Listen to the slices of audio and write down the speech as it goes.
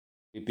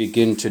We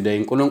begin today.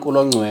 nkulunkulu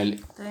ongcwele,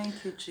 Thank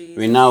you, Jesus.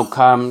 we now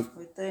come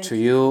We thank to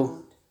you, you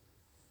Lord.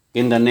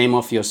 in the name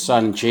of your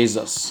Son,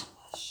 Jesus.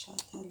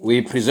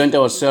 We present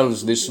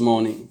ourselves this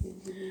morning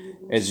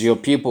as your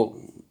people,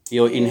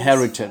 your Yes,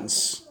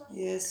 inheritance,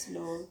 Yes,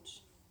 Lord.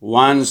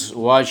 once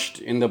washed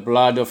in the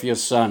blood of your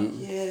Son,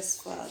 Yes,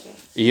 Father.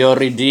 your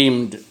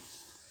redeemed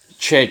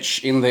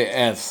church in the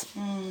earth,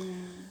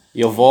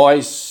 your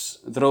voice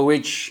through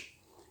which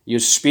you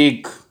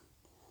speak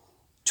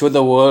to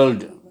the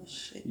world.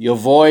 Your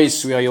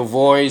voice, we are your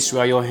voice, we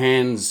are your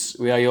hands,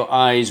 we are your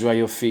eyes, we are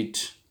your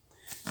feet.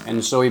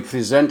 And so we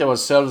present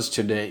ourselves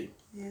today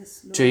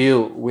Yes, Lord. to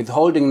you,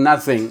 withholding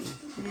nothing,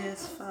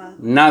 Yes, Father.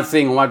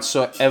 nothing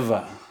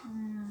whatsoever,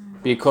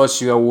 because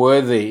you are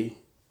worthy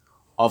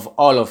of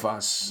all of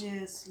us.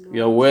 Yes, Lord.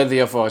 You are worthy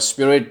of our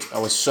spirit,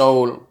 our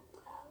soul,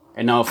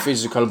 and our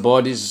physical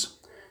bodies.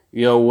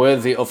 You are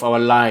worthy of our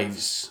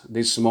lives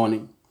this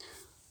morning.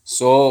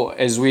 So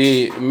as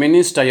we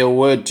minister your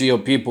word to your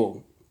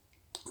people,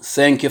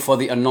 thank you for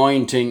the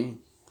anointing.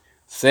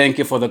 Thank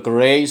you for the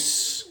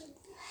grace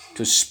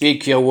to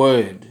speak your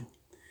word.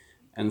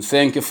 And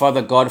thank you,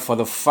 Father God, for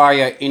the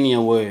fire in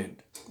your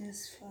word.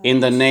 Yes, Father.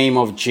 In the name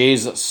of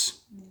Jesus.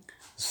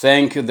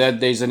 Thank you that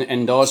there's an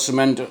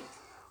endorsement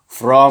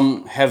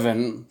from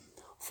heaven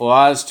for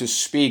us to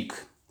speak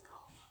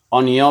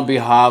on your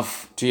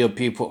behalf to your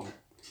people.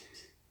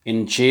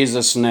 In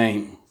Jesus'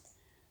 name,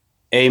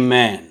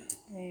 amen.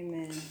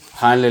 Amen.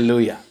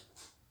 Hallelujah.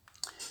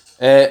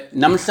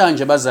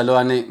 Namhlanje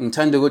bazalwane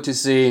ngithanda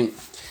ukuthi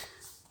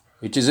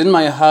it is in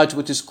my heart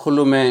ukuthi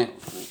sikhulume.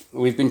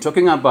 We've been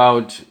talking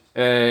about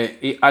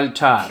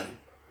altar,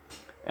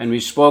 and we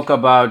spoke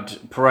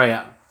about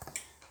prayer.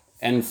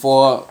 And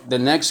for the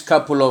next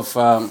couple of,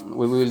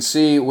 we will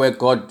see where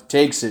God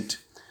takes it.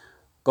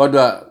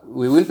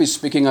 We will be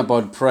speaking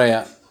about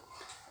prayer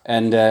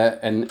and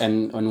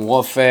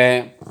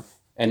warfare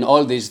and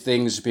all these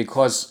things,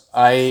 because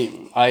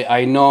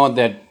I know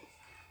that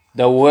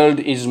the world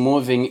is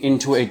moving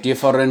into a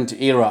different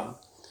era.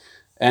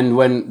 And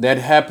when that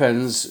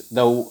happens,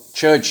 the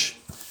church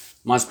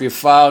must be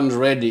found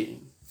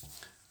ready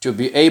to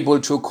be able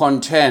to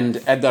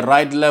contend at the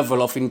right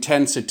level of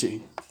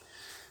intensity.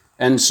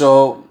 And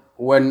so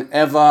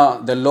whenever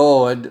the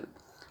Lord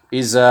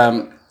is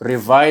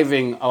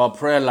reviving our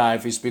prayer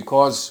life, is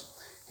because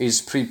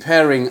he's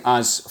preparing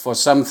us for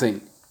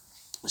something.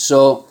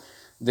 So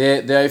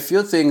there are a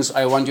few things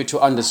I want you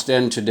to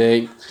understand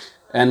today.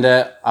 And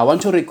I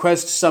want to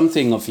request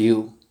something of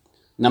you,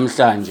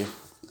 namhlanje.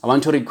 I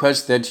want to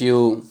request that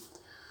you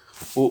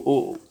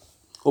uphume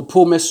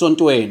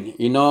esontweni.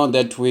 You know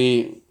that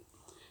we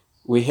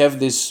have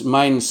this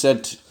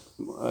mindset,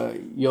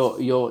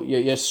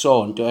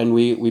 yesonto, and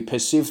we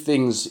perceive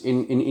things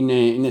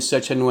in a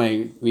certain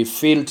way. We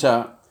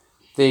filter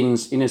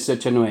things in a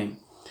certain way.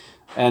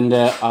 And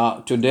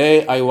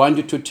today I want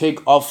you to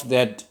take off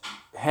that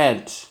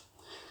hat,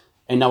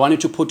 and I want you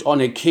to put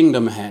on a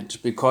kingdom hat,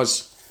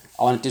 because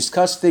I want to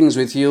discuss things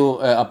with you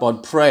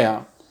about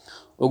prayer.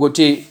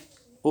 Ukuthi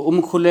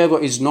umkhuleko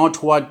is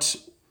not what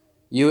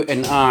you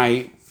and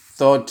I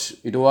thought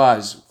it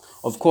was.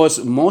 Of course,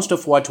 most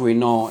of what we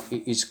know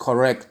is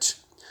correct.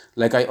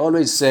 Like I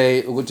always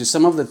say,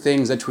 some of the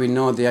things that we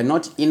know, they are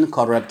not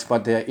incorrect,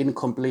 but they are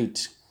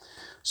incomplete.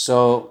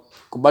 So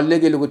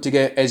kubalulekile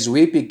ukuthi as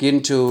we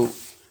begin to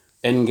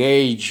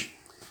engage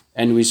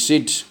and we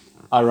sit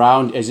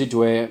around, as it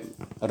were,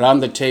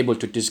 around the table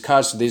to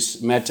discuss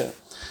this matter,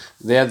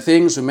 there are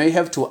things we may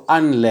have to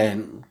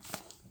unlearn.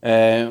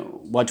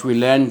 What we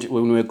learned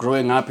when we were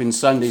growing up in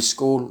Sunday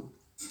school.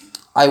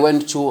 I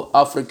went to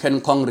African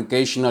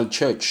Congregational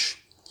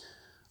Church.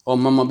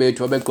 Omama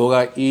bethu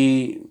babegqoka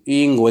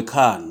ingwe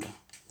ekhanda.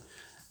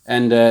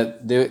 And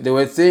there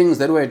were things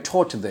that were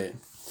taught there.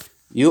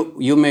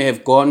 You may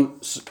have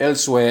gone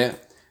elsewhere,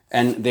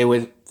 and there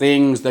were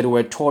things that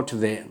were taught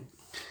there.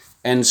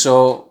 And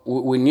so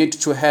we need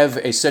to have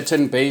a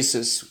certain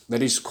basis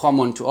that is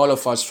common to all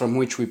of us, from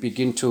which we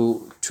begin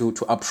to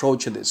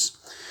approach this.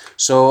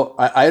 So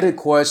I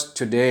request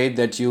today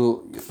that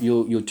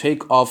you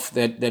take off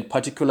that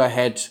particular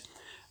hat,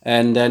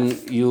 and then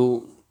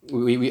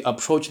we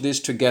approach this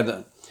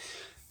together.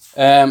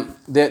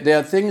 There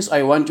are things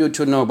I want you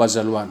to know,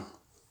 Bazalwan,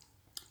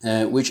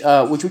 which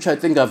I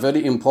think are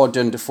very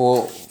important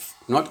for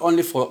not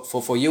only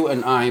for you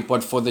and I,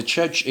 but for the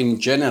church in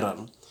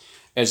general,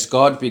 as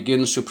God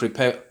begins to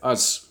prepare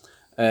us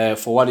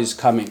for what is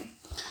coming.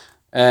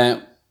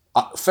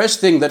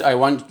 First thing that I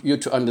want you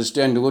to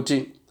understand,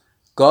 Guti,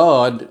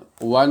 God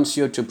wants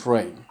you to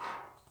pray.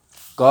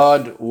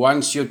 God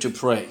wants you to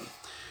pray.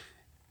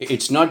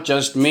 It's not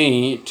just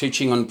me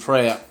teaching on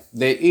prayer.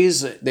 There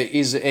is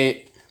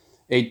a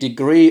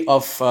degree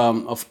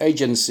of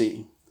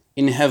agency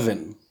in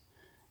heaven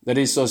that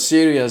is so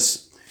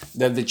serious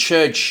that the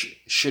church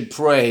should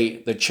pray.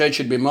 The church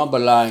should be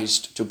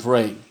mobilized to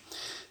pray.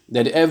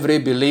 That every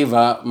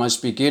believer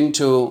must begin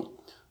to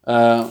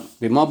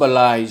be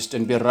mobilized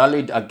and be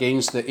rallied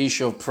against the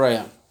issue of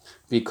prayer.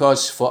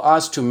 Because for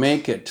us to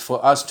make it,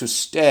 for us to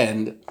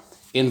stand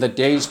in the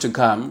days to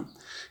come,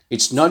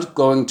 It's not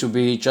going to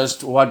be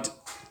just what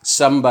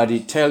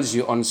somebody tells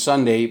you on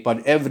Sunday,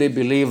 but every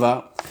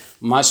believer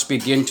must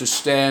begin to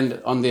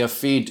stand on their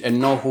feet and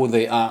know who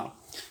they are,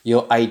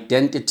 your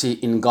identity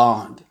in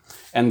God,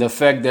 and the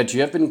fact that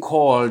you have been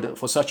called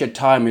for such a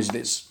time as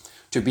this,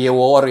 to be a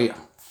warrior,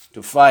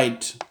 to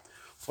fight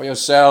for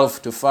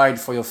yourself, to fight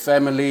for your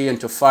family, and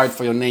to fight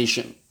for your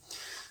nation.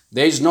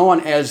 There is no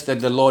one else that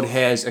the Lord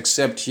has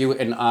except you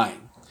and I.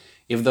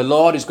 If the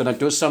Lord is going to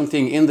do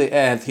something in the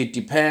earth, He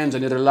depends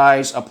and He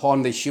relies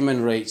upon the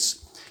human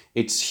race.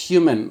 It's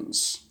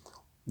humans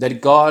that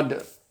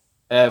God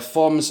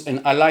forms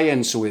an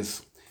alliance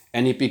with,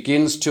 and He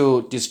begins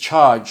to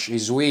discharge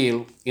His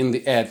will in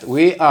the earth.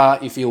 We are,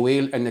 if you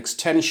will, an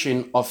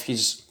extension of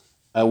His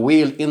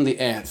will in the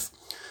earth.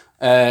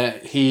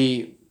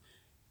 He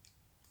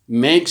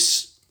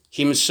makes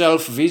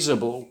Himself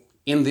visible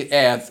in the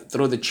earth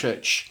through the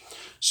church.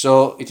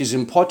 So it is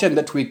important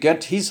that we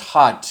get His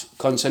heart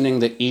concerning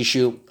the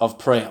issue of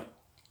prayer.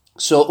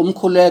 So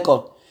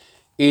umkhuleko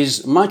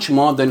is much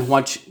more than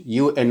what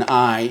you and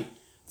I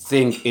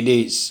think it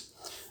is.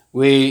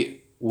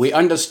 We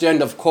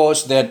understand, of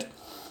course, that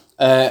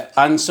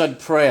answered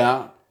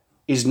prayer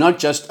is not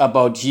just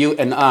about you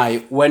and I.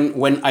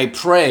 When I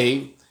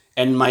pray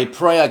and my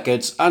prayer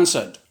gets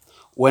answered,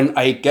 when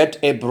I get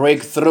a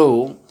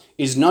breakthrough,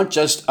 is not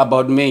just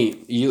about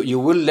me. You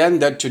will learn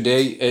that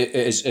today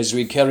as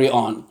we carry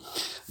on,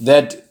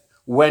 that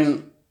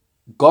when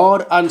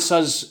God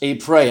answers a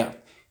prayer,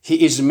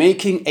 He is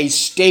making a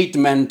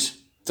statement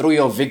through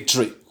your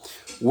victory.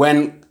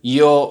 When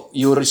you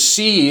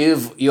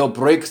receive your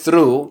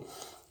breakthrough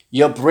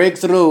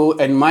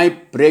and my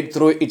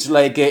breakthrough, it's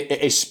like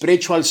a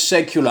spiritual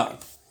secular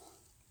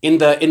in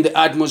the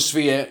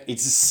atmosphere.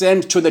 It's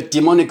sent to the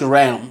demonic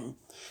realm,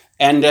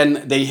 and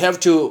then they have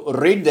to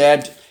read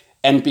that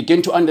and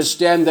begin to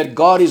understand that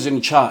God is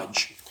in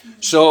charge.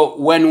 So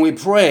when we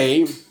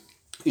pray,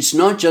 it's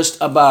not just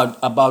about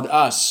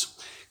us.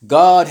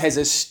 God has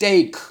a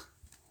stake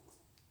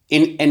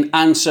in an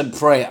answered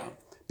prayer,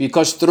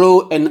 because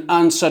through an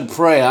answered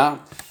prayer,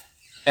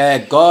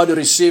 God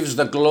receives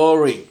the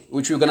glory,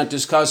 which we're going to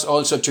discuss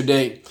also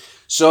today.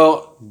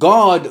 So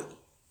God,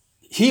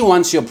 He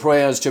wants your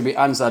prayers to be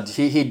answered.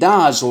 He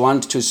does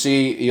want to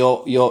see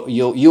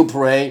you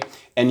pray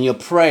and your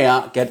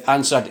prayer get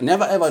answered.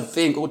 Never ever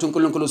think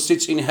uNkulunkulu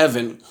sits in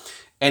heaven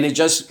and He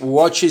just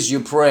watches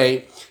you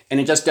pray and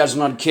He just does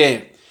not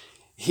care.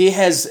 He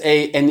has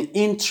an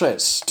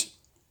interest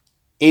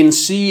in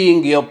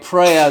seeing your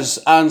prayers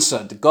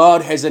answered.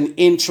 God has an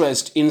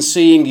interest in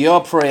seeing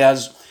your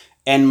prayers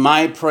and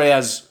my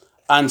prayers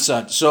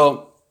answered.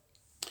 So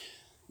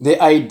the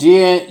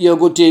idea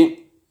yokuthi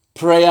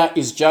prayer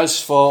is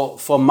just for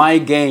my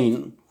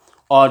gain,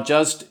 or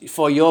just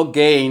for your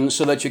gain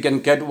so that you can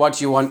get what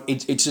you want,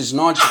 it is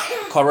not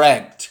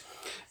correct.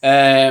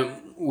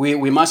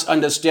 We must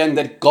understand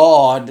that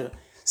God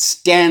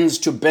stands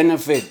to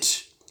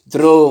benefit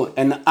through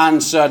an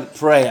answered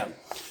prayer.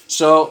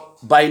 So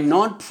by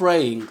not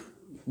praying,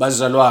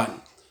 bazalwane,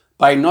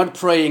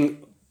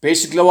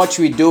 basically what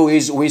we do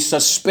is we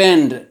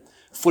suspend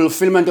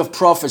fulfillment of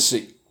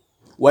prophecy.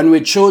 When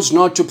we choose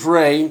not to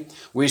pray,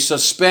 we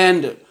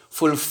suspend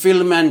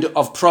fulfillment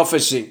of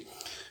prophecy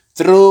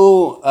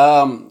through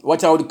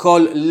what I would call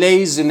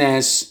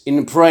laziness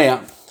in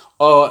prayer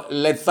or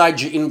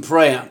lethargy in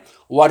prayer.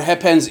 What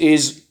happens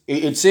is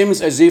it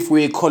seems as if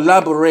we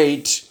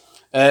collaborate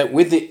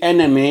with the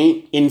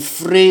enemy in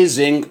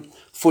freezing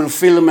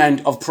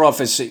fulfillment of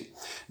prophecy.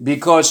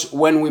 Because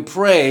when we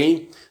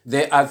pray,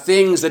 there are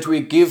things that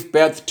we give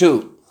birth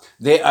to.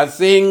 There are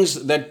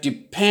things that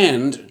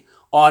depend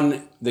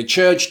on the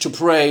church to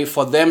pray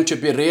for them to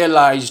be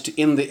realized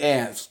in the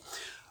earth.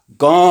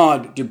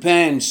 God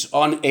depends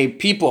on a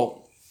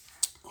people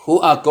who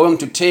are going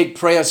to take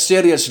prayer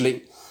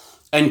seriously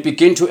and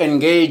begin to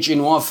engage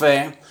in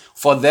warfare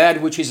for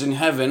that which is in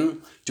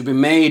heaven to be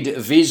made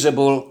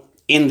visible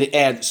in the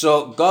earth.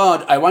 So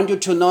God, I want you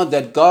to know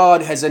that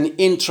God has an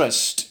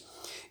interest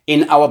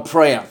in our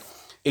prayer.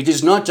 It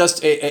is not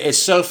just a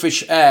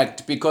selfish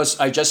act because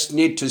I just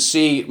need to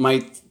see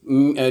my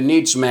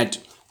needs met,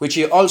 which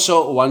He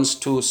also wants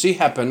to see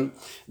happen,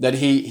 that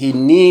He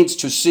needs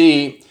to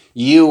see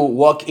you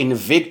walk in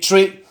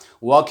victory,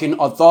 walk in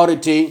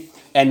authority,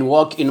 and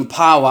walk in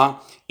power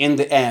in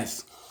the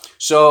earth.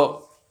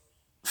 So,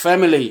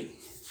 family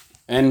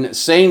and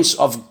saints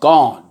of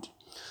God,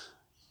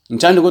 we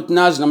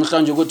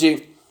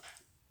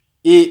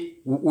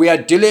are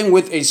dealing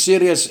with a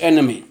serious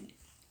enemy,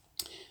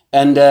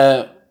 and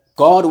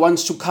God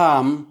wants to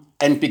come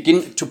and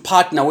begin to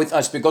partner with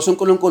us, because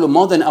uNkulunkulu,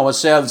 more than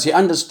ourselves, He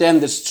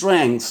understands the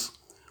strength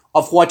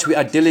of what we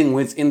are dealing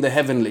with in the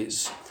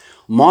heavenlies.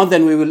 More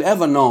than we will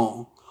ever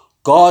know,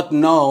 God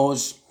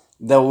knows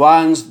the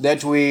ones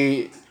that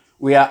we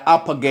are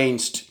up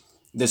against,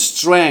 the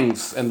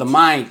strength and the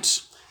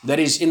might that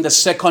is in the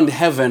second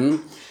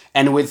heaven,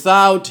 and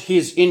without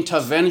His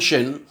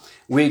intervention,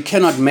 we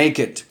cannot make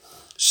it.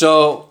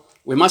 So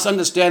we must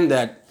understand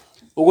that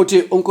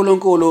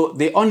uNkulunkulu,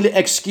 the only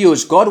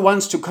excuse, God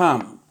wants to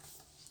come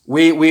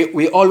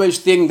We always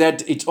think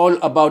that it's all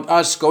about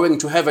us going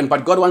to heaven,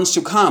 but God wants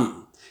to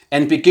come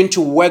and begin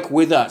to work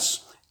with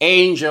us.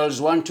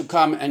 Angels want to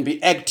come and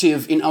be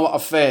active in our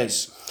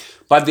affairs.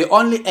 But the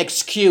only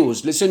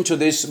excuse, listen to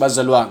this,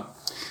 Bazalwan,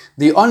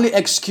 the only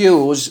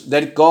excuse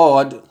that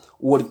God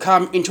would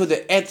come into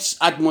the earth's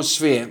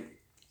atmosphere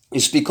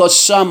is because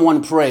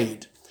someone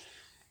prayed.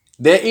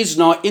 There is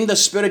no, in the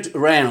spirit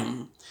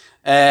realm,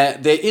 there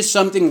is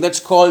something that's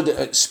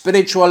called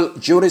spiritual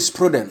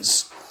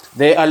jurisprudence.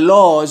 There are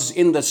laws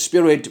in the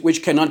spirit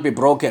which cannot be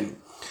broken.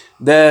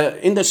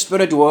 In the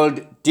spirit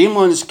world,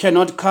 demons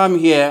cannot come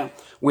here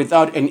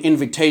without an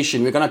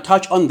invitation. We're going to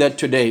touch on that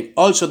today.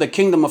 Also, the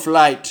kingdom of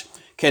light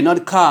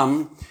cannot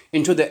come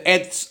into the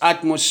earth's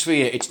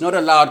atmosphere. It's not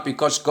allowed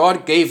because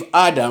God gave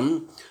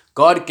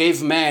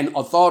man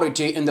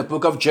authority in the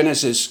book of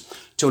Genesis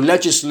to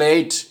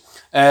legislate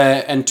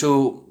and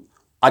to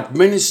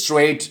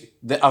administrate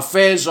the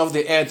affairs of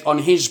the earth on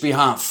his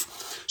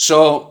behalf.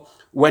 So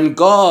when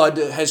God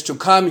has to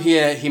come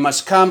here, he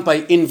must come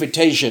by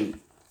invitation.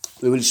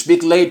 We will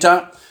speak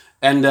later,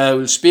 and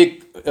we'll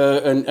speak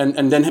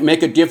and then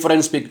make a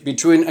difference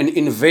between an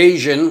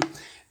invasion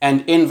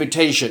and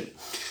invitation.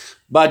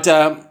 But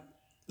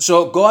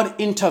so God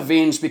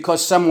intervenes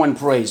because someone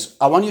prays.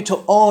 I want you to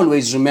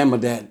always remember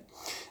that.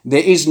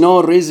 There is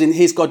no reason,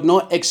 he's got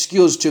no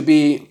excuse to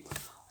be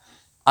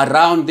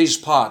around these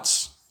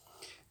parts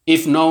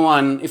if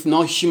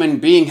no human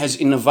being has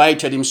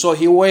invited him. So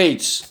he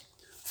waits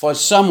for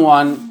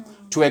someone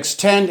to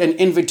extend an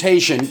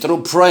invitation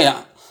through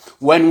prayer.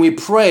 When we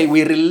pray,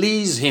 we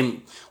release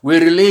him. We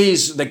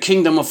release the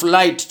kingdom of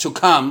light to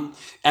come,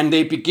 and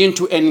they begin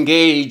to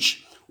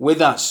engage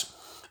with us.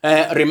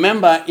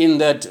 Remember in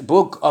that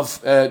book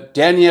of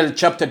Daniel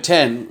chapter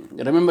 10,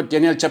 remember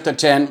Daniel chapter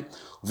 10,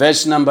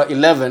 verse number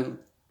 11,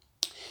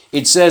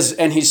 it says,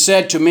 "And he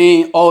said to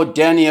me, O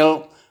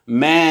Daniel,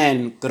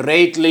 man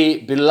greatly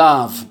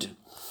beloved,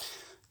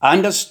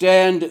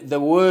 understand the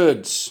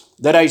words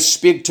that I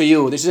speak to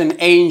you." This is an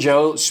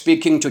angel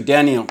speaking to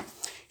Daniel.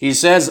 He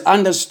says,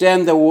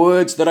 "Understand the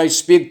words that I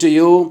speak to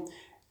you,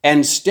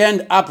 and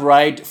stand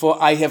upright,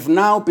 for I have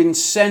now been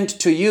sent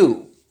to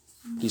you."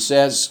 He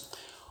says,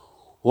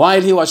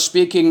 while he was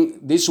speaking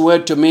this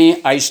word to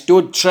me, I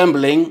stood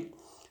trembling.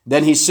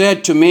 Then he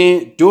said to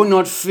me, "Do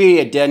not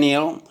fear,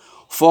 Daniel,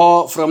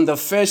 for from the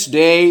first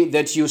day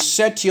that you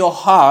set your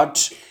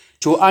heart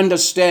to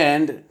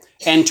understand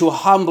and to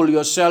humble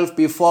yourself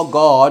before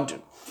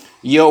God,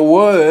 your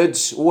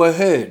words were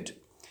heard."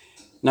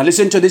 Now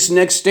listen to this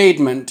next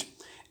statement.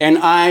 "And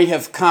I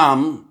have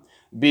come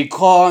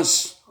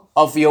because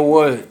of your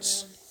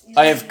words."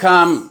 I have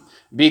come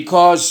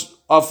because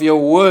of your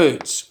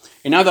words.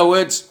 In other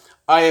words,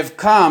 I have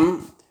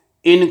come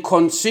in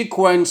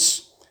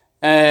consequence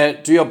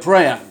to your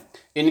prayer.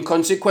 In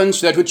consequence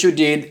to that which you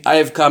did, I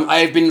have come. I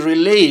have been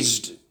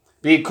released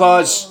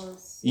because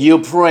you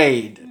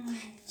prayed.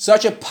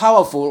 Such a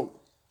powerful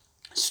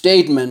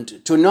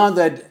statement to know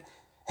that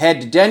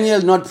had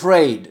Daniel not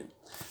prayed,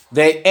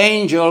 the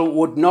angel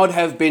would not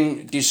have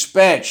been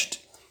dispatched.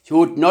 He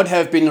would not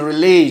have been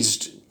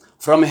released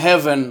from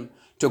heaven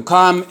to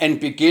come and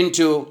begin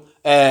to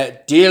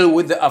deal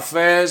with the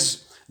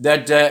affairs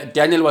that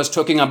Daniel was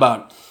talking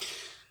about.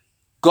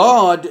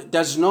 God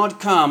does not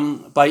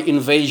come by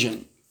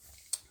invasion.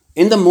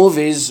 In the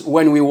movies,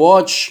 when we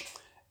watch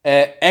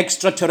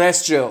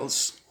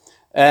extraterrestrials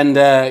and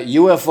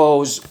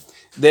UFOs,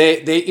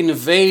 they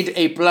invade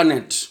a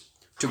planet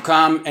to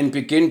come and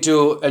begin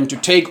to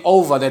take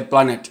over that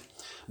planet.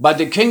 But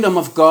the kingdom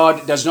of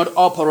God does not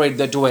operate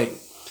that way.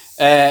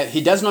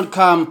 He does not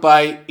come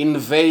by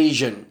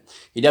invasion.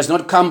 He does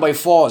not come by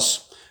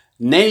force.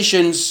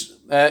 Nations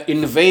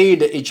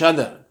invade each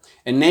other.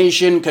 A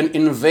nation can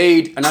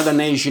invade another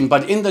nation,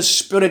 but in the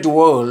spirit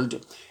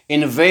world,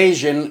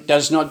 invasion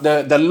does not,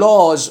 the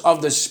laws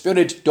of the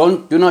spirit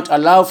do not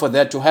allow for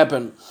that to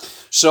happen.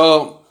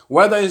 So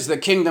whether it's the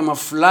kingdom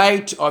of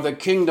light or the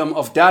kingdom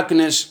of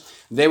darkness,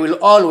 they will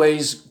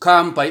always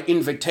come by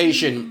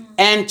invitation.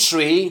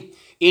 Entry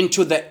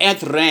into the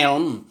earth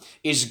realm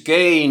is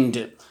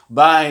gained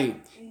by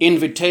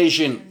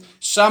invitation.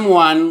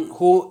 Someone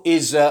who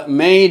is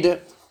made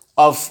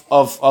of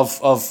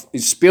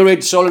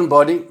spirit, soul, and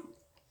body,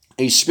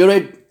 a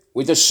spirit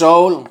with a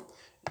soul,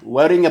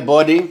 wearing a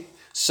body,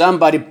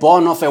 somebody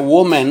born of a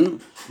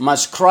woman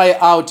must cry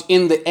out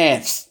in the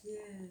earth.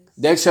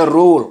 That's a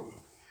rule.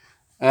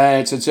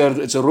 It's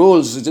a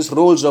rules. It's just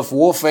rules of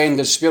warfare in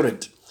the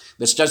spirit.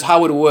 That's just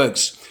how it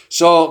works.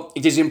 So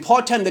it is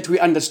important that we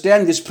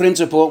understand this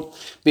principle,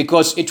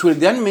 because it will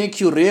then make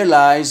you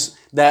realize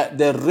that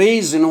the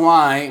reason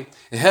why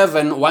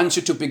heaven wants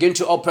you to begin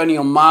to open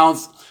your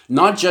mouth,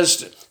 not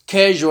just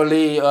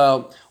casually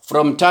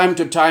from time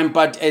to time,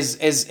 but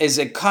as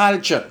a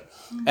culture.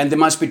 And there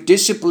must be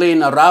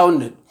discipline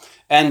around it.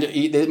 And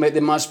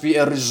there must be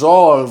a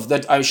resolve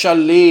that I shall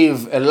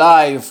live a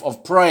life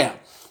of prayer,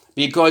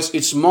 because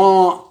it's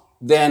more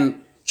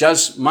than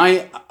just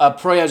my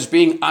prayers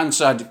being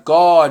answered.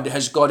 God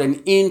has got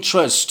an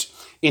interest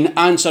in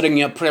answering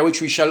your prayer,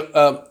 which we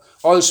shall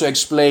also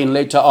explain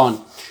later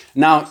on.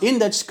 Now, in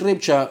that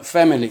scripture,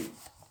 family,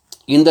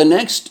 in the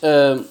next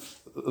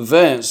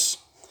verse,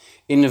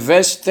 in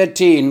verse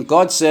 13,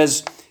 God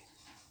says,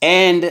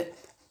 and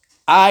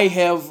I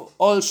have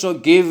also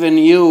given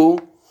you,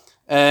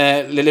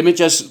 let me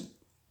just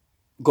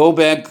go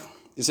back.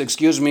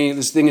 Excuse me,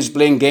 this thing is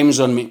playing games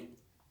on me.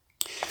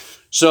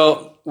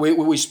 So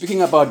we're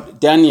speaking about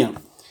Daniel.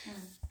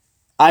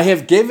 I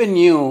have given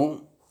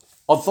you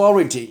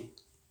authority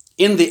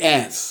in the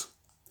earth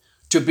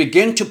to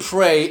begin to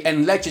pray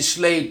and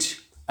legislate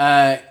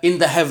in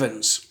the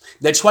heavens.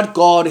 That's what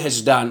God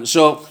has done.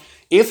 So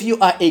if you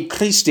are a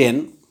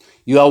Christian,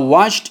 you are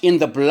washed in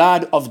the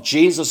blood of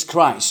Jesus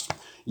Christ.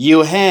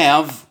 You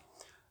have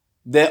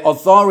the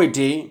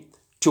authority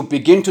to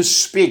begin to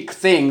speak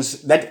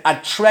things that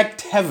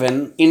attract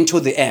heaven into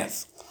the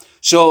earth.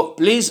 So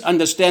please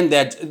understand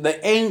that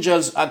the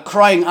angels are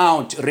crying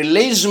out,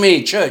 release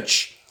me,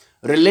 church,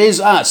 release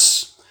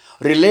us,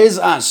 release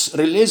us,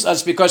 release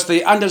us, because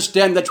they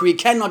understand that we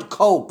cannot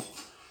cope.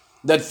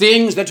 The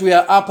things that we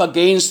are up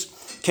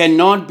against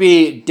cannot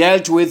be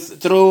dealt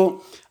with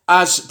through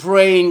us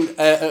praying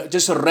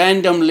just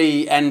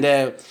randomly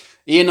and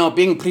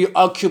being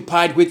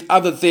preoccupied with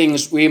other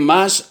things. We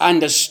must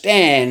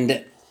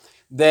understand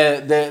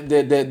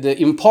the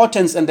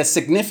importance and the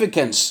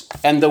significance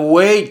and the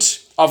weight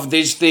of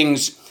these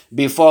things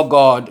before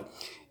God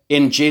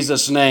in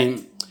Jesus'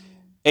 name.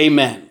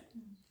 Amen.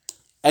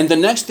 And the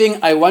next thing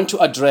I want to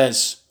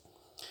address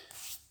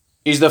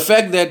is the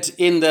fact that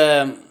in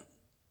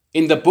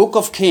the book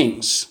of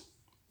Kings,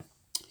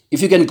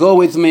 if you can go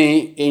with me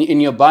in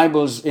your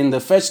Bibles in the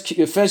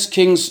First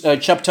Kings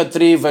chapter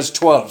 3 verse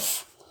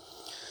 12.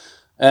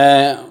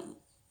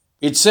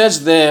 It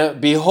says there,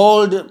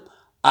 behold,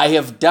 I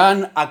have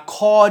done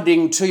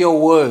according to your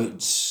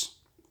words.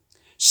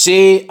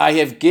 See, I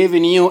have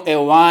given you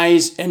a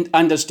wise and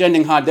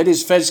understanding heart. That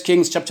is 1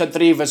 Kings chapter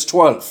 3 verse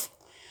 12.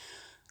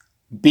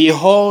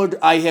 Behold,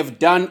 I have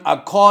done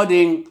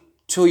according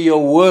to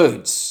your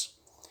words.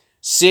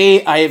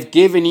 See, I have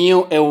given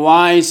you a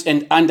wise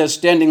and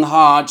understanding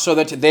heart, so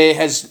that there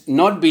has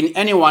not been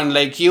anyone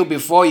like you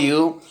before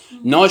you,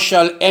 nor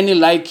shall any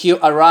like you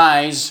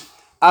arise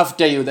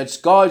after you. That's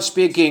God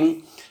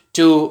speaking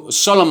to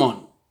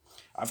Solomon.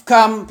 I've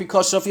come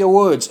because of your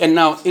words. And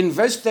now in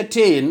verse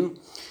 13,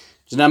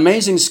 it's an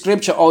amazing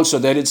scripture also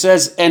that it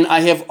says, and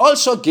I have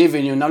also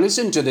given you, now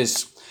listen to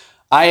this,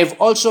 I have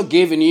also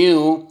given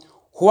you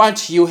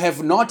what you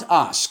have not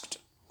asked,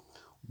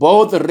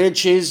 both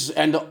riches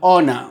and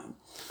honor,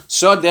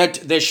 so that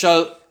there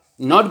shall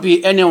not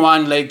be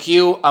anyone like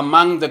you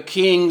among the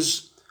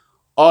kings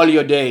all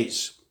your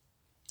days.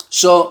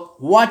 So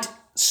what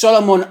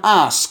Solomon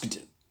asked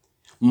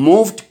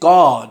moved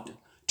God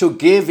to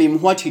give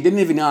him what he didn't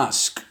even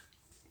ask.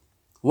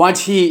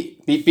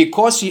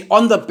 Because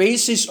on the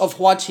basis of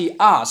what he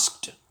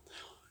asked,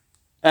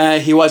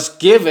 he was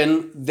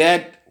given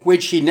that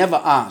which he never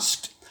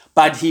asked.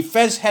 But he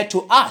first had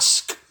to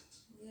ask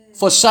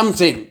for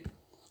something,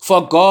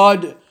 for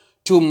God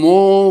to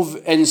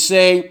move and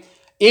say,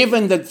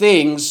 even the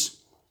things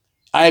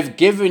I've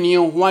given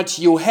you what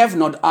you have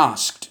not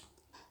asked.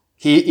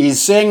 He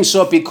is saying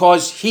so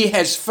because he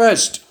has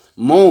first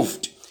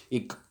moved.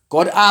 He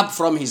got up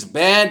from his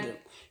bed,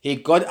 he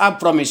got up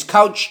from his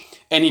couch,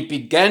 and he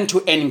began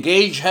to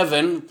engage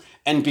heaven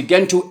and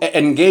began to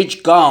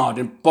engage God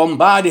and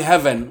bombard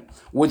heaven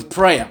with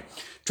prayer,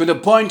 to the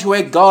point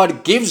where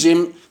God gives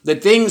him the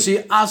things he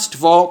asked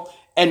for,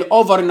 and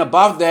over and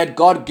above that,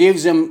 God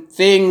gives him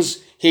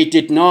things he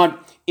did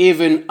not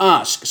even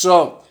ask.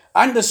 So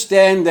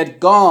understand that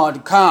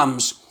God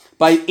comes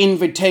by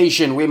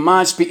invitation. We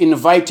must be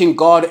inviting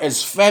God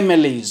as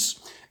families,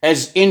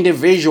 as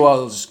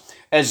individuals,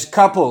 as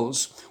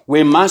couples.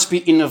 We must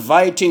be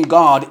inviting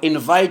God,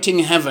 inviting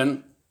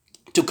heaven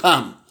to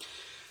come.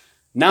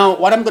 Now,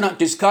 what I'm going to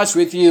discuss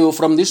with you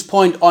from this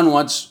point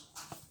onwards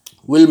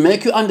will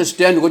make you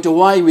understand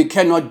why we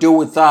cannot do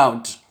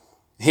without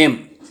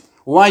him.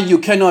 Why you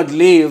cannot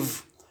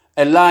live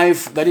a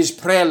life that is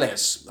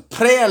prayerless.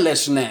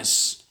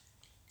 Prayerlessness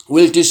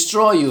will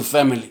destroy you,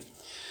 family.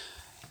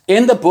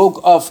 In the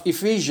book of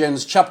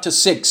Ephesians chapter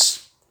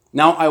 6,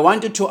 now I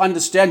want you to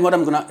understand what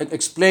I'm going to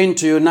explain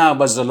to you now,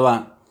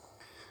 Bazalwan.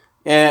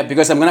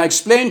 Because I'm going to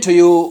explain to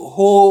you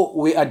who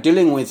we are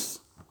dealing with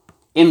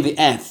in the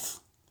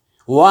earth.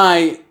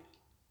 Why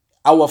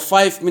our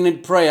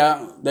 5-minute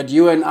prayer that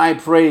you and I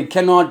pray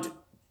cannot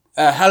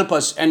help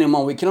us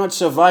anymore. We cannot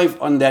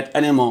survive on that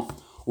anymore.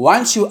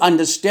 Once you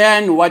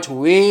understand what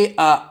we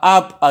are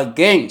up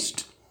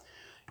against,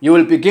 you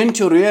will begin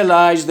to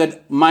realize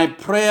that my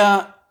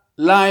prayer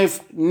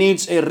life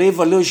needs a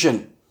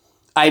revolution.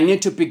 I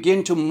need to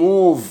begin to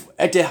move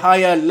at a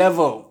higher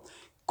level,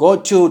 go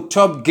to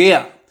top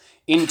gear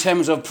in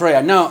terms of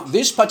prayer. Now,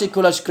 this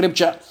particular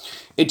scripture,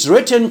 it's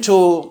written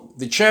to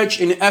the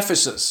church in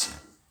Ephesus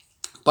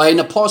by an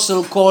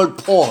apostle called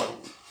Paul.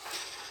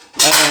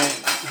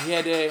 He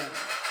had a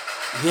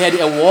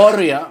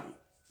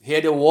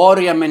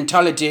warrior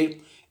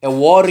mentality, a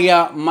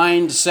warrior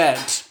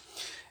mindset.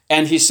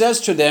 And he says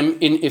to them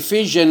in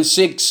Ephesians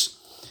 6,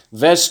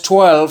 verse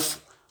 12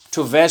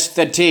 to verse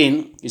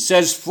 13, he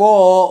says,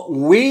 "For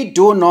we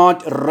do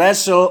not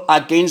wrestle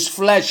against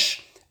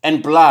flesh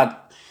and blood."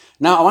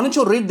 Now, I wanted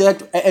to read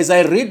that. As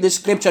I read this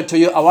scripture to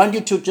you, I want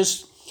you to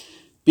just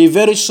be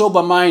very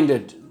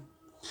sober-minded.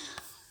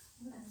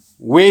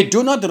 We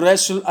do not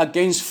wrestle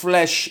against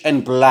flesh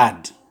and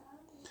blood,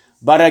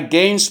 but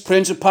against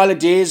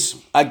principalities,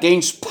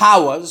 against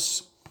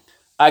powers,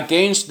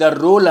 against the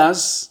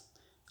rulers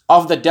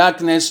of the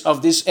darkness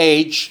of this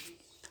age,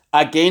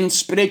 against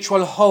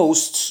spiritual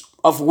hosts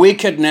of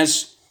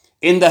wickedness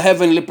in the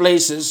heavenly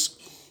places.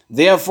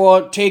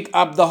 Therefore, take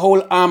up the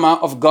whole armor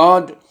of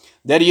God,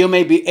 that you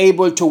may be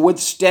able to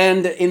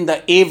withstand in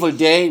the evil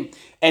day,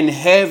 and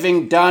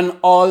having done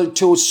all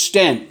to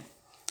stand.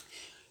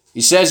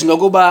 He says,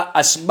 ngokuba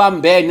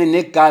asibambene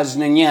negazi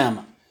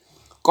nenyama,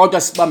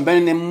 kodwa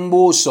sibambene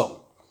nembuso,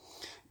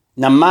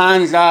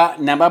 namandla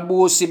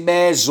nababusi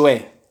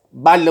bezwe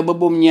balobo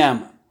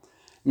bomnyama,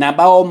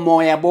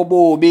 nabawomoya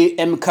bobubi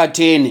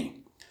emkhathini.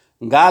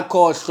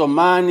 Ngakho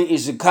hlomani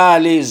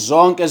izikhali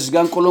zonke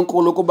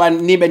zikaNkulunkulu kuba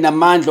nibe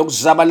namandla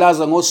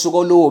okuzabalaza ngosuku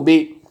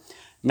olubi,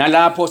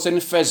 nalapho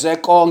senifeze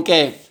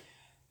konke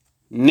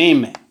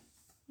nime.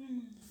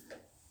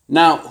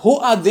 Now, who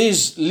are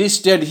these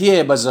listed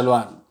here,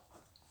 bazalwane?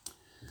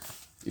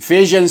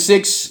 Ephesians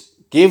 6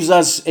 gives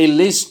us a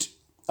list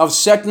of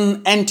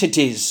certain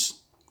entities.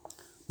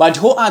 But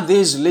who are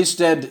these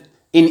listed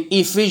in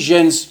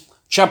Ephesians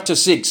chapter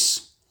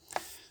 6?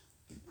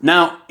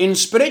 Now, in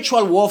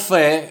spiritual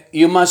warfare,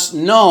 you must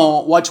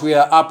know what we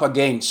are up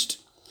against.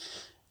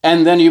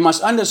 And then you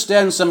must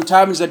understand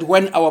sometimes that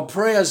when our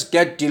prayers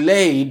get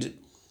delayed,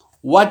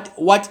 what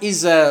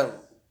is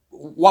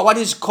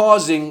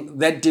causing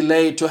that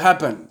delay to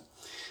happen?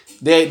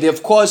 There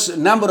of course, a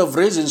number of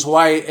reasons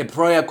why a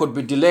prayer could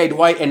be delayed,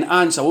 why an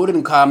answer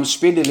wouldn't come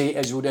speedily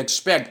as you would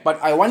expect. But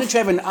I wanted to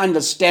have an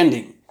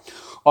understanding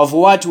of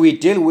what we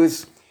deal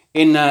with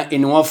in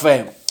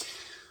warfare.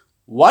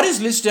 What is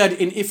listed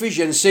in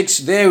Ephesians 6,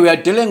 there we are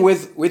dealing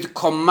with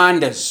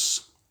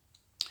commanders.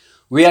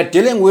 We are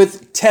dealing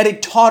with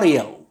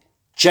territorial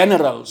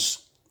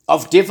generals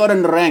of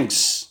different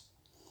ranks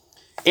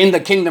in the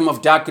kingdom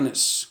of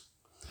darkness.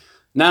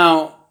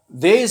 Now,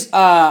 these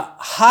are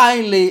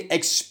highly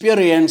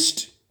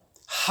experienced,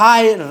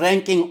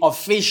 high-ranking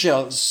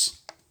officials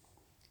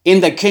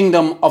in the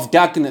kingdom of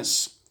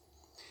darkness.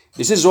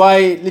 This is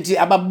why liti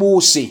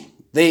ababusi,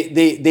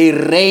 they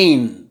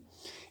reign.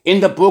 In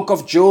the book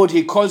of Jude,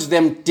 he calls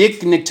them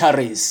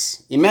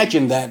dignitaries.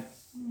 Imagine that.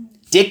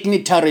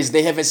 Dignitaries,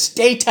 they have a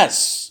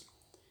status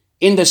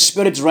in the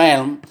spirit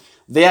realm.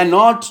 They are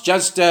not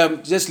just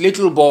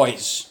little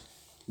boys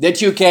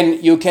that you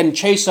can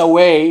chase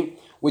away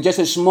with just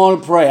a small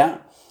prayer,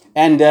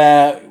 and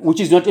which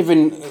is not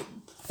even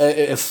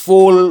a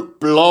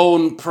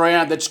full-blown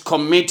prayer that's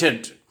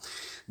committed.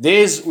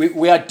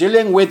 We are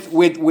dealing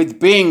with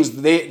beings.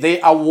 They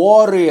are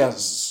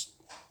warriors.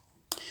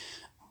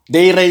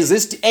 They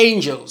resist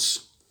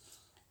angels.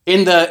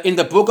 In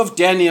the book of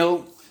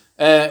Daniel,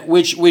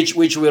 which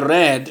we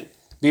read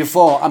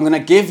before, I'm going to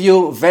give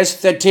you verse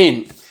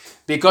 13,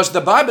 because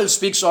the Bible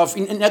speaks of,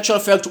 in actual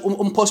fact,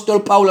 Apostle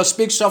Paul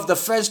speaks of the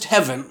first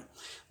heaven.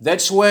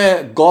 That's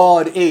where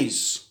God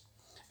is.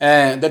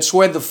 That's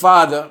where the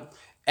Father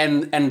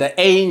and the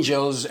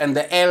angels and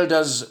the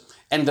elders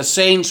and the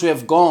saints who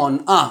have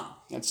gone are.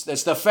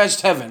 That's the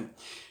first heaven.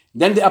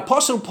 Then the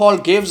Apostle Paul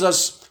gives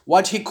us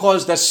what he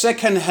calls the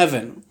second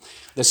heaven.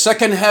 The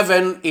second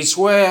heaven is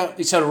where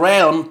it's a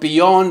realm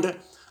beyond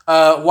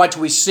what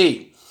we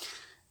see.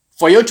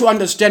 For you to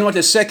understand what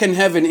a second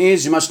heaven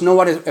is, you must know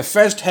what a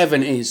first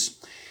heaven is.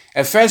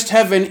 A first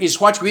heaven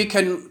is what we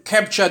can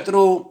capture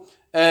through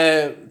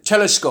a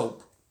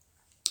telescope.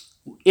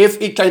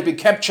 If it can be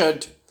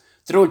captured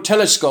through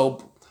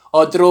telescope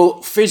or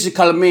through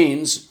physical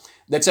means,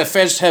 that's a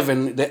first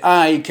heaven the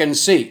eye can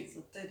see.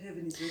 Third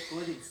heaven is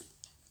where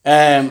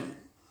God is.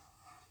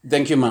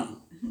 Thank you,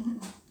 ma'am.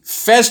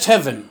 First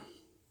heaven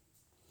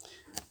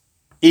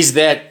is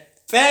that.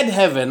 Third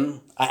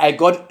heaven, I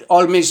got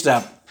all mixed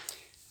up.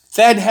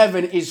 Third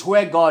heaven is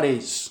where God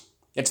is.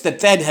 It's the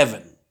third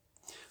heaven.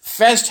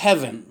 First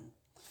heaven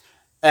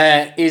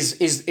is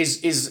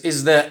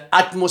the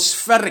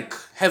atmospheric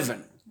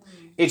heaven.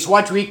 It's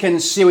what we can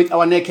see with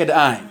our naked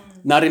eye.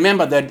 Now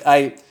remember that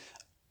I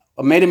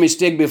made a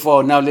mistake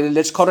before. Now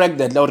let's correct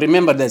that. Now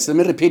remember this. Let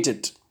me repeat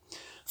it.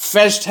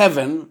 First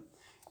heaven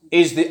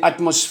is the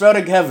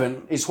atmospheric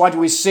heaven. It's what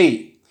we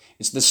see.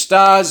 It's the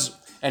stars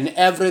and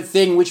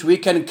everything which we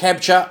can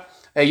capture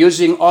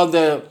using all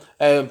the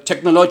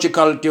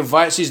technological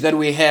devices that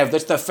we have.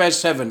 That's the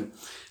first heaven.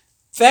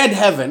 Third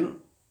heaven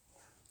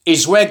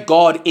is where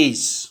God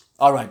is.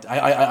 All right.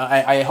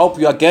 I hope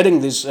you are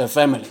getting this,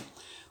 family.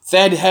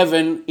 Third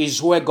heaven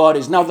is where God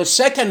is. Now, the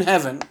second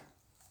heaven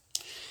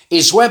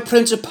is where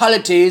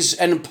principalities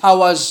and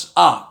powers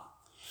are.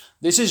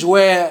 This is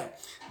where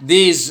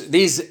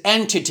these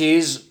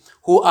entities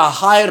who are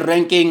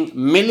high-ranking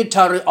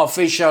military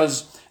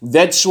officials,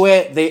 that's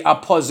where they are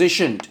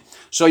positioned.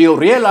 So you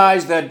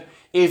realize that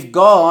if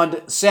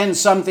God sends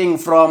something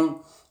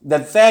from the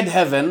third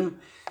heaven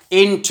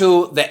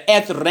into the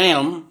earth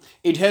realm,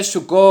 it has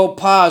to go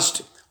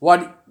past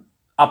what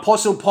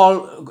Apostle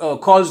Paul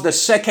calls the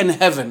second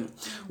heaven.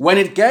 When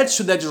it gets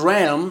to that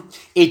realm,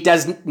 it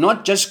does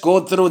not just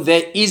go through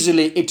there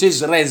easily. It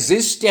is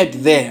resisted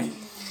there.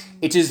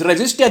 It is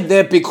resisted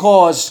there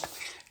because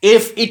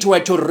if it were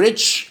to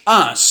reach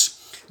us,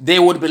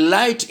 there would be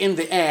light in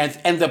the earth,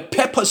 and the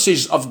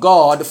purposes of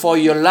God for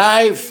your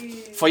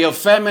life, for your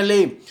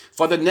family,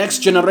 for the next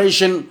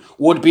generation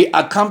would be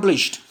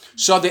accomplished.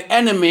 So the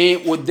enemy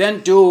would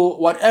then do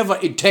whatever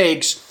it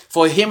takes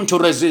for him to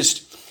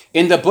resist.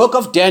 In the book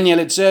of Daniel,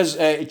 it says,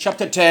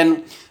 chapter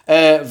 10,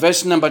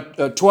 verse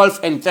number 12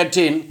 and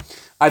 13.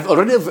 I've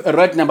already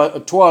read number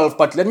 12,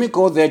 but let me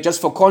go there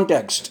just for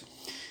context.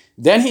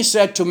 Then he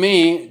said to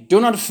me, do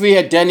not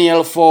fear,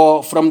 Daniel,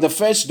 for from the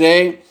first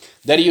day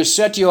that you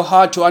set your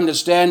heart to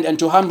understand and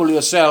to humble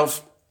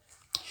yourself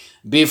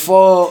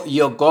before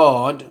your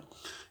God,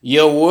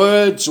 your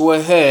words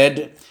were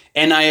heard,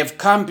 and I have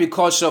come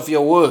because of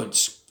your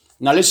words.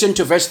 Now listen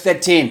to verse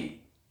 13.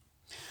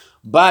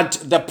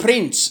 But the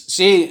prince,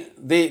 see,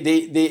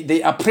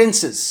 they are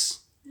princes.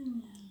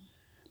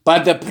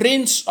 But the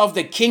prince of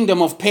the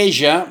kingdom of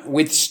Persia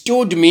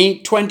withstood me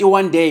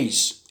 21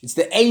 days. It's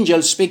the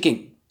angel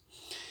speaking.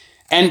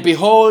 And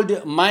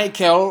behold,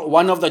 Michael,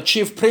 one of the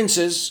chief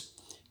princes,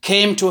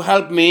 came to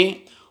help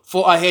me,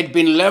 for I had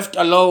been left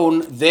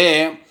alone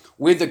there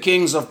with the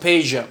kings of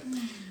Persia.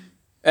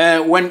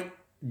 When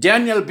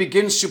Daniel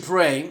begins to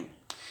pray,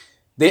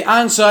 the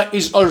answer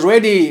is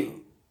already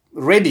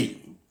ready.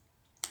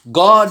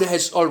 God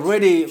has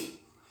already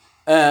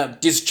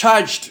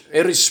discharged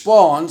a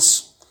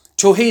response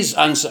to his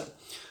answer.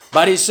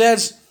 But he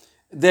says,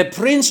 the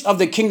prince of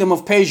the kingdom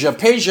of Persia.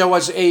 Persia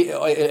was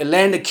a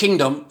land, a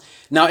kingdom.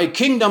 Now a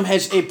kingdom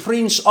has a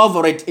prince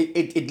over it.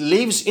 It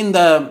lives in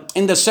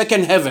the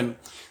second heaven.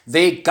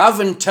 They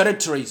govern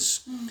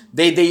territories.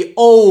 They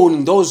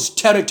own those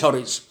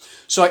territories.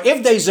 So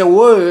if there is a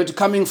word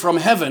coming from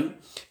heaven,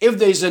 if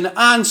there is an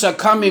answer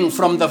coming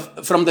from the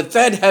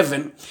third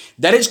heaven,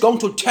 that is going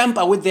to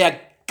tamper with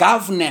their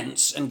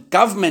governance and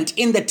government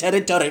in the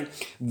territory,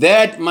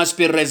 that must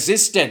be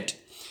resisted.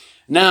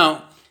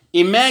 Now,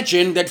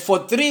 imagine that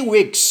for 3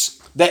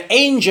 weeks, the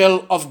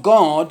angel of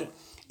God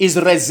is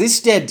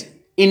resisted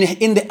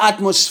in the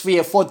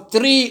atmosphere for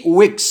 3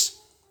 weeks.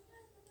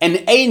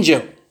 An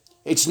angel,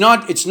 it's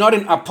not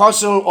an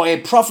apostle or a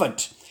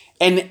prophet.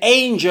 An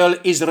angel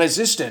is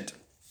resisted.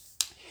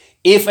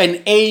 If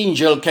an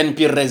angel can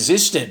be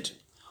resisted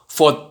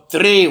for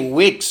 3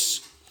 weeks,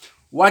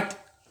 what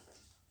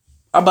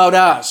about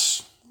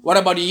us? What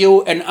about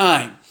you and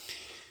I?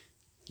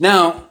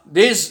 Now,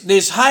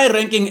 this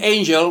high-ranking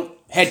angel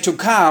had to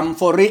come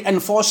for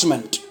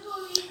reinforcement.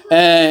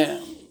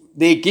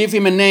 They give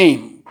him a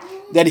name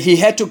that he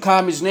had to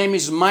come. His name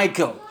is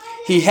Michael.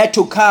 He had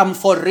to come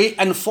for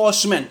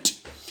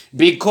reinforcement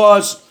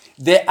because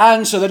the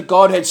answer that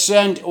God had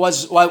sent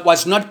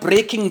was not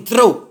breaking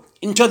through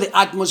into the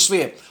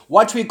atmosphere.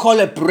 What we call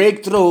a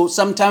breakthrough,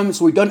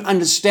 sometimes we don't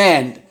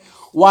understand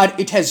what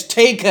it has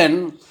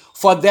taken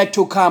for that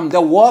to come.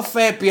 The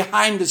warfare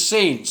behind the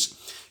scenes.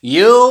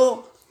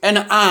 You and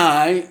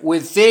I, we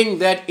think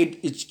that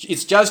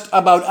it's just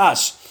about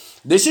us.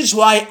 This is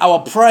why our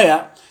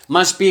prayer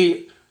must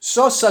be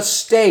so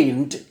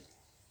sustained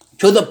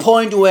to the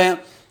point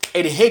where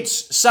it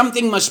hits,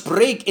 something must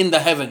break in the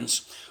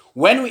heavens.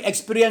 When we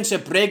experience a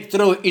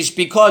breakthrough, it's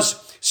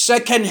because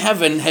second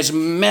heaven has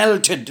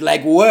melted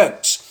like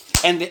wax,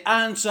 and the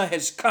answer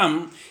has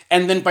come.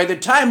 And then by the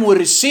time we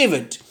receive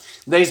it,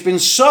 there's been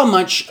so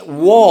much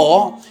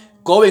war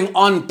going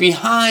on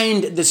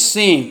behind the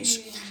scenes.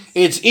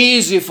 It's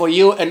easy for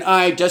you and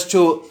I just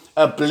to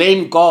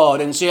blame God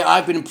and say,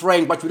 I've been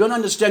praying, but we don't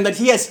understand that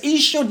he has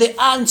issued the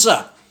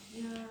answer.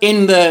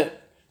 In the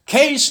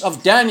case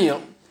of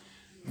Daniel,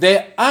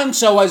 the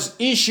answer was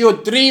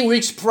issued 3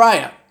 weeks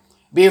prior,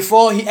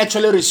 before he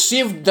actually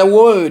received the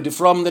word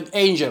from the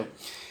angel.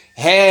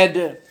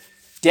 Had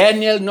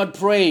Daniel not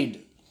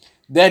prayed,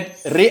 that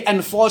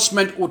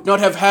reinforcement would not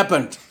have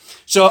happened.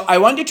 So I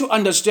want you to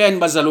understand,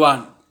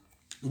 Bazalwan,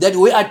 that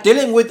we are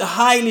dealing with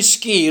highly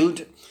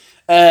skilled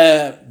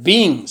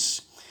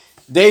beings.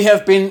 They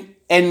have been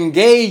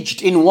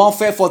engaged in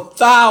warfare for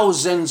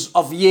thousands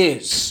of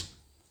years.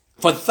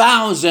 For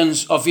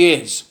thousands of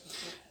years.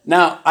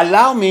 Now,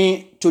 allow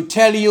me to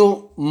tell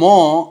you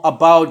more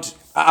about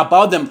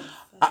them.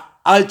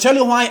 I'll tell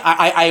you why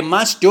I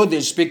must do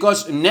this,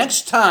 because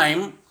next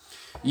time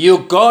you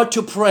go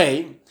to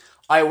pray,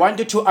 I want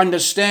you to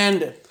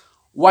understand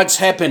what's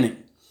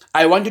happening.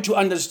 I want you to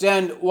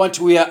understand what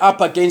we are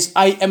up against.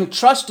 I am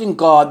trusting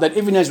God that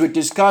even as we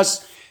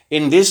discuss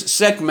in this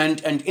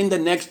segment and in the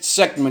next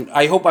segment,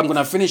 I hope I'm going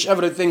to finish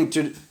everything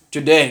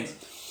today,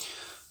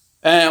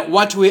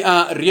 what we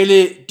are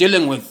really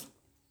dealing with.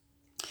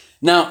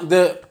 Now,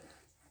 the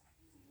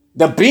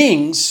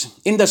beings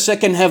in the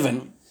second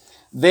heaven,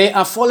 they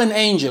are fallen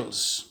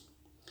angels.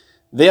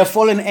 They are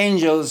fallen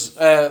angels.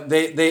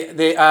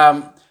 They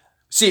are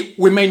See,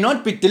 we may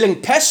not be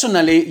dealing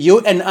personally, you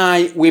and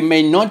I, we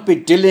may not be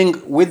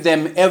dealing with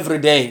them every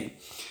day.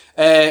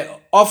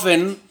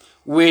 Often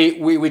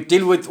we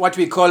deal with what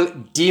we call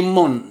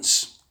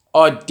demons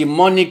or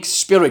demonic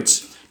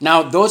spirits.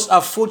 Now, those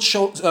are foot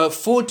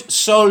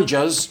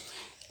soldiers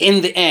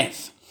in the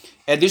earth.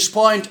 At this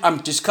point, I'm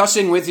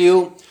discussing with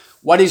you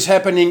what is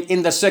happening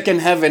in the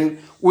second heaven,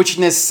 which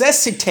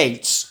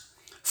necessitates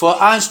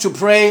for us to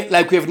pray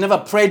like we have never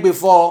prayed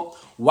before,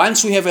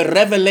 once we have a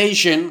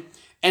revelation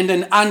and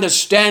an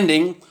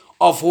understanding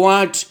of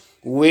what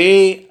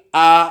we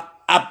are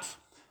up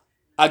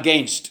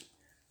against.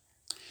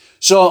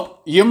 So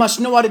you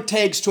must know what it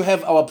takes to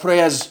have our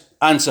prayers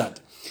answered.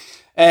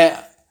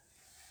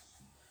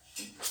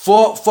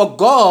 For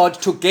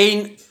God to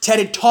gain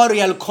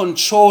territorial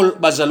control,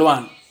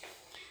 Bazalwan,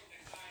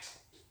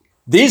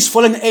 these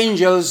fallen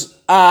angels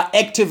are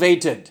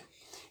activated.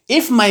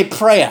 If my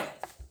prayer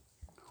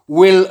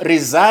will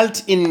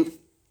result in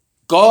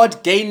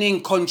God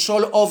gaining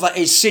control over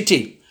a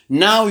city,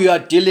 now you are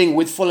dealing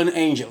with fallen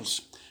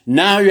angels.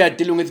 Now you are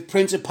dealing with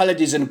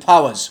principalities and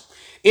powers.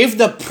 If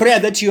the prayer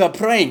that you are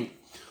praying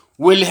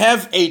will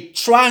have a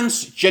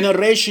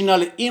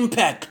transgenerational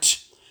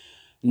impact,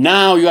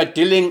 now you are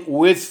dealing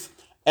with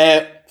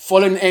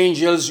fallen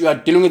angels, you are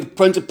dealing with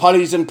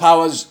principalities and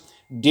powers.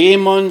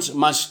 Demons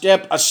must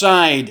step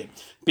aside,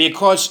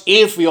 because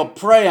if your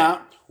prayer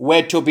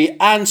were to be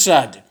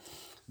answered,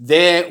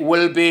 there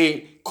will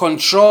be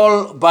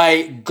control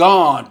by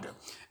God.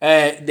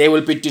 They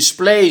will be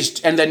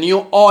displaced, and the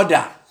new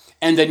order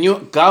and the new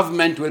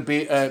government will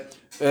be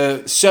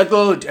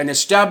settled and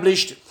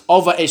established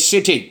over a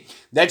city.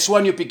 That's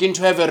when you begin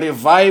to have a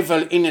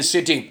revival in a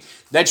city.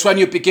 That's when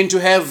you begin to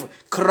have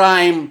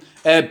crime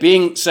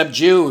being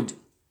subdued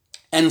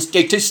and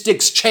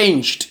statistics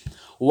changed.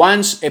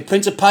 Once a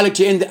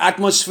principality in the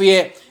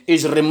atmosphere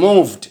is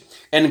removed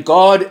and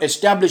God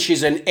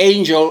establishes an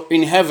angel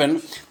in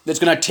heaven that's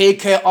going to take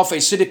care of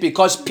a city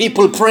because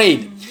people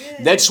prayed,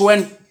 that's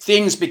when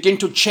things begin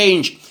to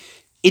change.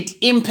 It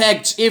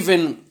impacts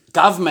even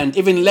government,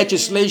 even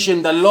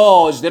legislation. The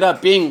laws that are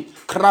being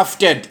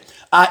crafted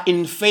are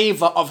in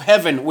favor of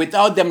heaven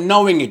without them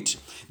knowing it.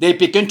 They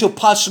begin to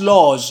pass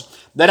laws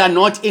that are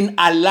not in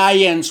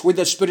alliance with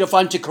the spirit of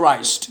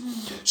Antichrist.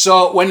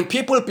 So when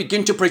people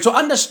begin to pray, so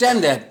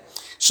understand that.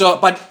 So,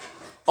 but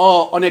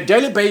on a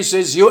daily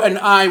basis, you and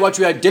I, what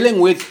we are dealing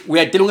with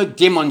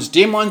demons.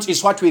 Demons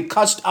is what we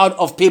cast out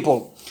of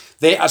people.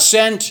 They are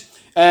sent,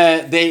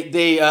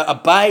 they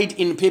abide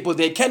in people.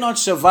 They cannot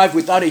survive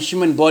without a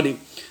human body.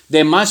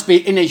 They must be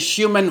in a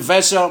human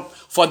vessel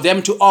for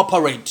them to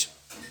operate.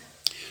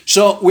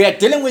 So we are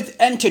dealing with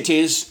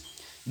entities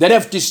that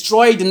have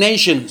destroyed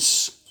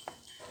nations.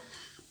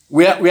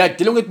 We are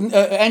dealing with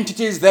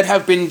entities that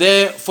have been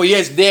there for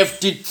years. They have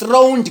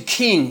dethroned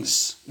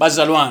kings,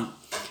 Bazalwan.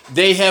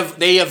 They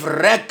have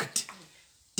wrecked